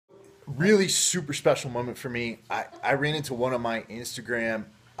really super special moment for me. I ran into one of my Instagram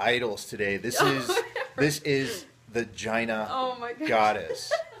idols today. This is the Gina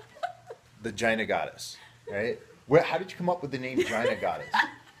goddess. The Gina goddess, right? How did you come up with the name Gina goddess?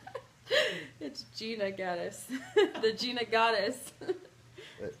 It's Gina goddess. The Gina goddess.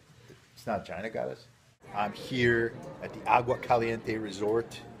 It's not Gina goddess. I'm here at the Agua Caliente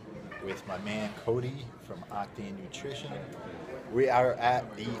Resort with my man Cody from Octane Nutrition. We are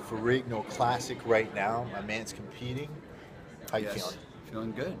at the Ferrigno Classic right now. My man's competing. How you feeling?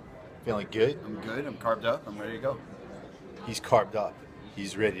 Feeling good. Feeling good? I'm good. I'm carved up. I'm ready to go. He's carved up.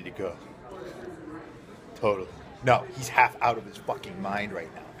 He's ready to go. Totally. No, he's half out of his fucking mind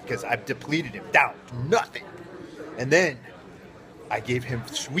right now because I've depleted him down to nothing. And then I gave him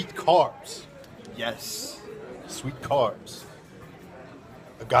sweet carbs. Yes. Sweet carbs.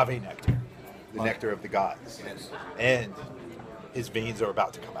 Agave nectar. The nectar of the gods. Yes. And his veins are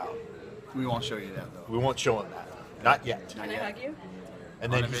about to come out. We won't show you that, though. We won't show him that. Not yet. Can I hug you?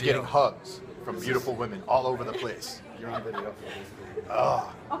 And then On a he's video. getting hugs from beautiful women all over the place. You're on video.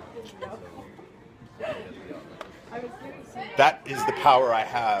 Oh. That is the power I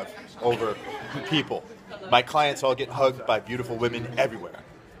have over people. My clients all get hugged by beautiful women everywhere.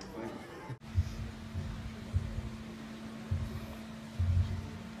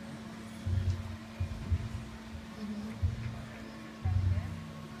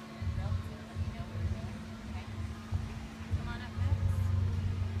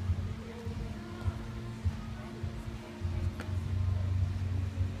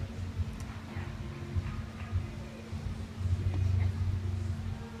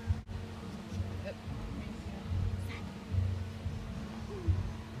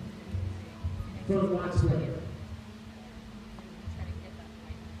 From last way.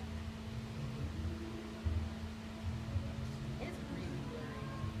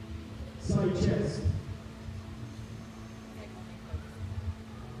 Side chest.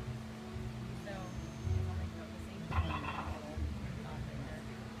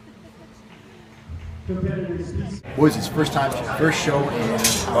 Competitors. What was his first show in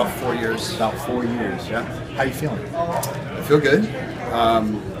About 4 years. about 4 years? Yeah. How you feeling? I feel good.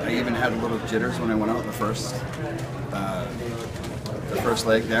 I even had a little jitters when I went out the first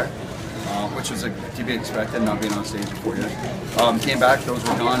leg there, which was to be expected, not being on stage for 4 years. Came back, those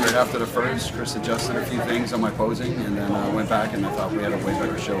were gone right after the first. Chris adjusted a few things on my posing, and then I went back and I thought we had a way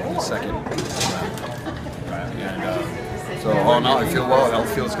better show in the second. And so all in all, I feel well.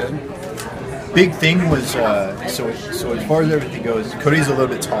 Health feels good. Big thing was so as far as everything goes, Cody's a little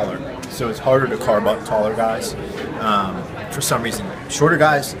bit taller, so it's harder to carb up taller guys. For some reason, shorter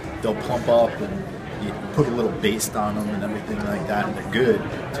guys they'll plump up and you put a little baste on them and everything like that, and they're good.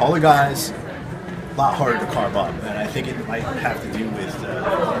 Taller guys, a lot harder to carb up, and I think it might have to do with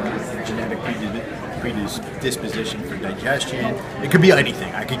genetic predisposition for digestion. It could be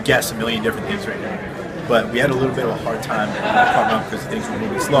anything. I could guess a million different things right now. But we had a little bit of a hard time carving up because things were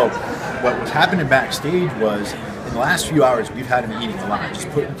moving slow. What was happening backstage was, in the last few hours, we've had him eating a lot, just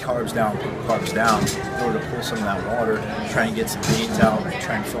putting carbs down in order to pull some of that water, try and get some veins out,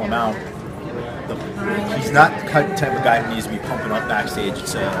 try and fill them out. He's not the type of guy who needs to be pumping up backstage.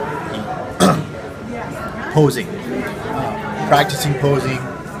 It's posing, practicing posing,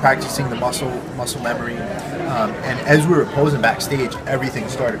 practicing the muscle memory. And as we were posing backstage, everything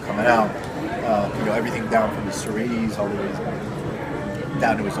started coming out. Everything down from his serrates all the way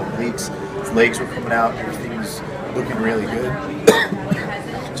down to his obliques. His legs were coming out. Everything was looking really good.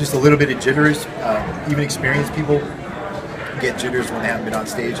 Just a little bit of jitters. Even experienced people get jitters when they haven't been on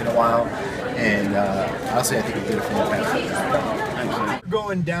stage in a while. And honestly, I think it did a fantastic job. We're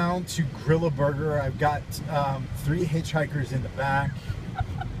going down to Grill a Burger. I've got 3 hitchhikers in the back.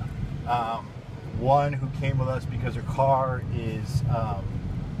 One who came with us because her car is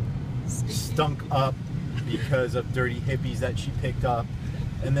stunk up because of dirty hippies that she picked up.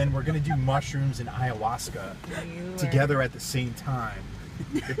 And then we're gonna do mushrooms and ayahuasca together at the same time.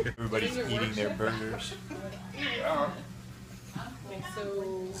 Everybody's eating their burgers.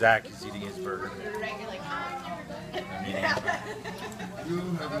 Zach is eating his burger.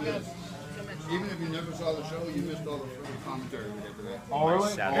 Even if you never saw the show, you missed all the commentary we did today. Oh,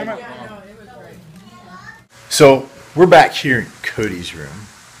 really? So we're back here in Cody's room,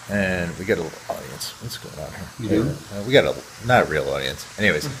 and we got a little audience. What's going on here? You do? We got not a real audience.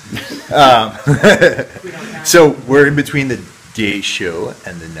 Anyways, so we're in between the day show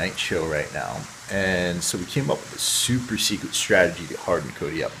and the night show right now, and so we came up with a super secret strategy to harden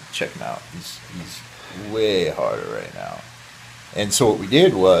Cody up. Check him out. He's way harder right now. And so what we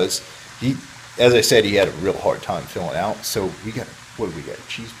did was, as I said, he had a real hard time filling out. So what do we get?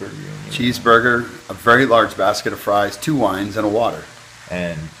 Cheeseburger. Cheeseburger, a very large basket of fries, 2 wines, and a water.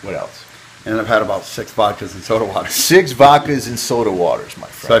 And what else? And I've had about 6 vodkas and soda waters. 6 vodkas and soda waters, my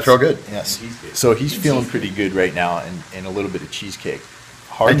friend. So I feel good. Yes. So he's feeling pretty good right now, and a little bit of cheesecake.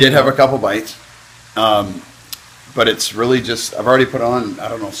 I did have a couple bites, but it's really just, I've already put on, I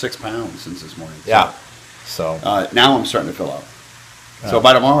don't know, 6 pounds since this morning. Yeah. So now I'm starting to fill out. So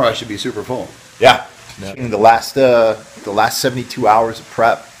by tomorrow I should be super full. yeah. In the last 72 hours of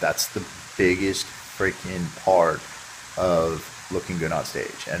prep, that's the biggest freaking part of looking good on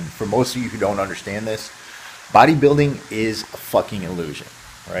stage. And for most of you who don't understand this, bodybuilding is a fucking illusion,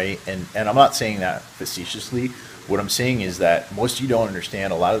 right? And I'm not saying that facetiously. What I'm saying is that most of you don't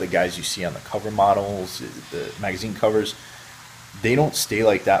understand. A lot of the guys you see on the cover models, the magazine covers, they don't stay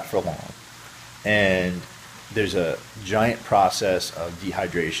like that for long. And there's a giant process of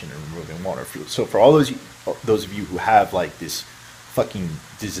dehydration and removing water. So for all those of you who have like this fucking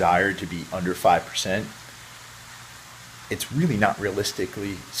desire to be under 5%, it's really not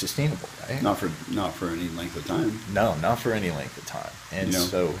realistically sustainable, right? Not for any length of time. No, not for any length of time. And You know?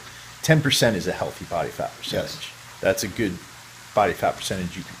 so 10% is a healthy body fat percentage. Yes. That's a good body fat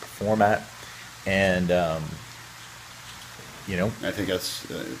percentage you can perform at. And I think that's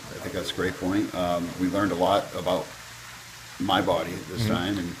a great point. We learned a lot about my body this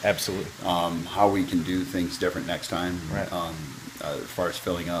time, and absolutely. how we can do things different next time. Right. As far as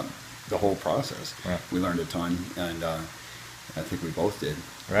filling up the whole process, Right. we learned a ton, and I think we both did.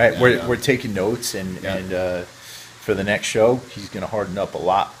 Right, And, we're taking notes, and yeah. and for the next show, he's going to harden up a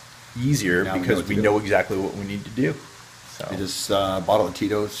lot easier Now we know because what to we do. know exactly what we need to do. So I just bottle of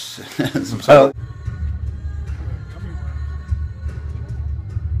Tito's. And some Oh.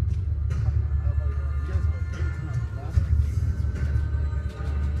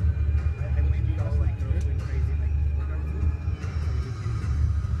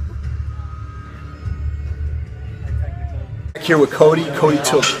 Here with Cody. Cody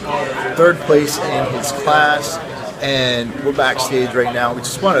took 3rd place in his class, and we're backstage right now. We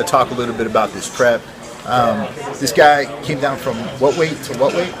just wanted to talk a little bit about this prep. This guy came down from what weight to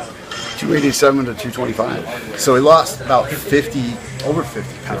what weight? 287 to 225. So he lost about over 50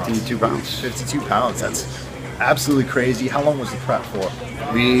 pounds. 52 pounds. 52 pounds. That's absolutely crazy. How long was the prep for?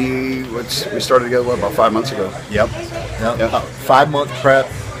 We started together about 5 months ago. Yep. Yep. 5-month prep,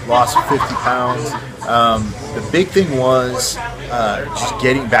 lost 50 pounds. The big thing was just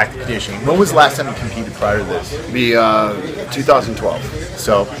getting back to conditioning. When was the last time you competed prior to this? 2012.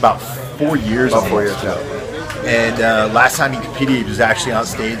 So about 4 years. About 4 almost. years, yeah. And last time he competed, he was actually on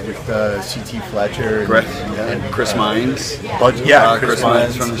stage with CT Fletcher Correct. and Chris Mines. Chris Mines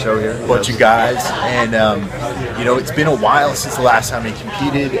Mines from the show here. bunch of guys, and it's been a while since the last time he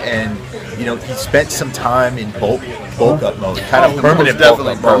competed, and he spent some time in bulk up mode, kind of permanent bulk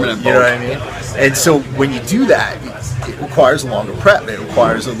definitely up permanent mode. You know bulk. what I mean? And so when you do that, it requires a longer prep. It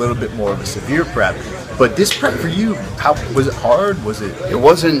requires a little bit more of a severe prep. But this prep for you, how was it hard? Was it? It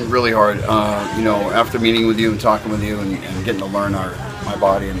wasn't really hard. After meeting with you and talking with you and getting to learn my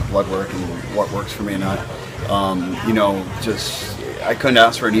body and the blood work and what works for me and not, I couldn't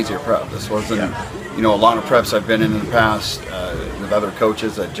ask for an easier prep. This wasn't, a lot of preps I've been in the past with other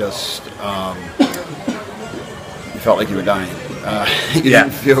coaches that just, you felt like you were dying. You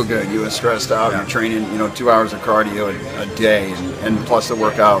didn't feel good. You were stressed out. You're training, 2 hours of cardio a day, and plus the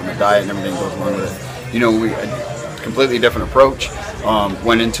workout and the diet and everything goes along with it. We a completely different approach.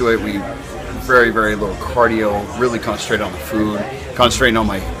 Went into it. We very, very little cardio. Really concentrated on the food. Concentrating on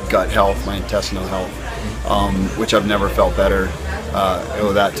my gut health, my intestinal health, which I've never felt better. I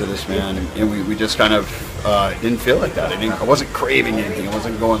owe that to this man, and we just kind of didn't feel like that. I wasn't craving anything. I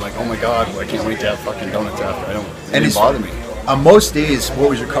wasn't going like, oh my god, I can't wait to have fucking donuts after. It didn't bother me. On most days, what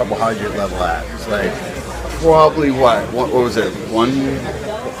was your carbohydrate level at? It's like probably what was it?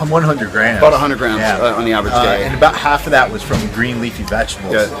 100 grams. About 100 grams on the average day. And about half of that was from green leafy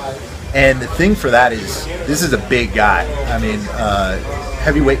vegetables. Yeah. And the thing for that is, this is a big guy. I mean,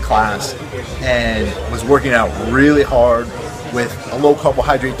 heavyweight class, and was working out really hard with a low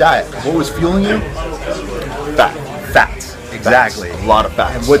carbohydrate diet. What was fueling you? Fats. Exactly. Fats. A lot of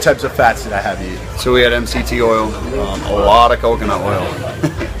fats. And what types of fats did I have you eat? So we had MCT oil, a lot of coconut oil.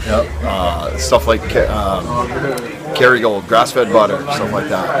 Yep. Stuff like Kerrygold, grass-fed butter, stuff like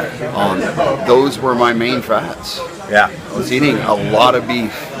that. Those were my main fats. Yeah. I was eating a lot of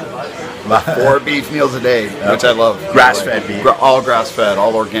beef, 4 beef meals a day, which I love. Grass-fed beef. All grass-fed,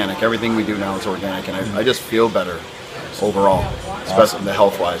 all organic. Everything we do now is organic, and I just feel better overall, especially the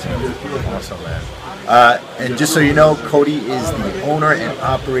health-wise. Awesome, man. And just so you know, Cody is the owner and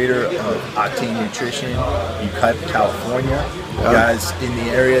operator of Octane Nutrition in Cote, California. You guys in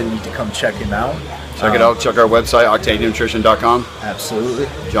the area need to come check him out. Check it out. Check our website, octanenutrition.com. Absolutely.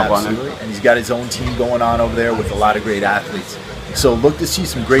 Jump on Absolutely. And he's got his own team going on over there with a lot of great athletes. So look to see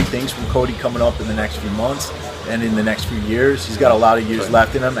some great things from Cote coming up in the next few months and in the next few years. He's got a lot of years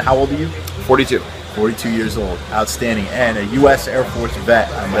left in him. How old are you? 42. 42 years old. Outstanding. And a U.S. Air Force vet.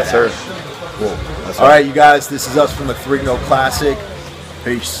 Yes, sir. Cool. All right, you guys, this is us from the Ferrigno Classic.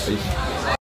 Peace.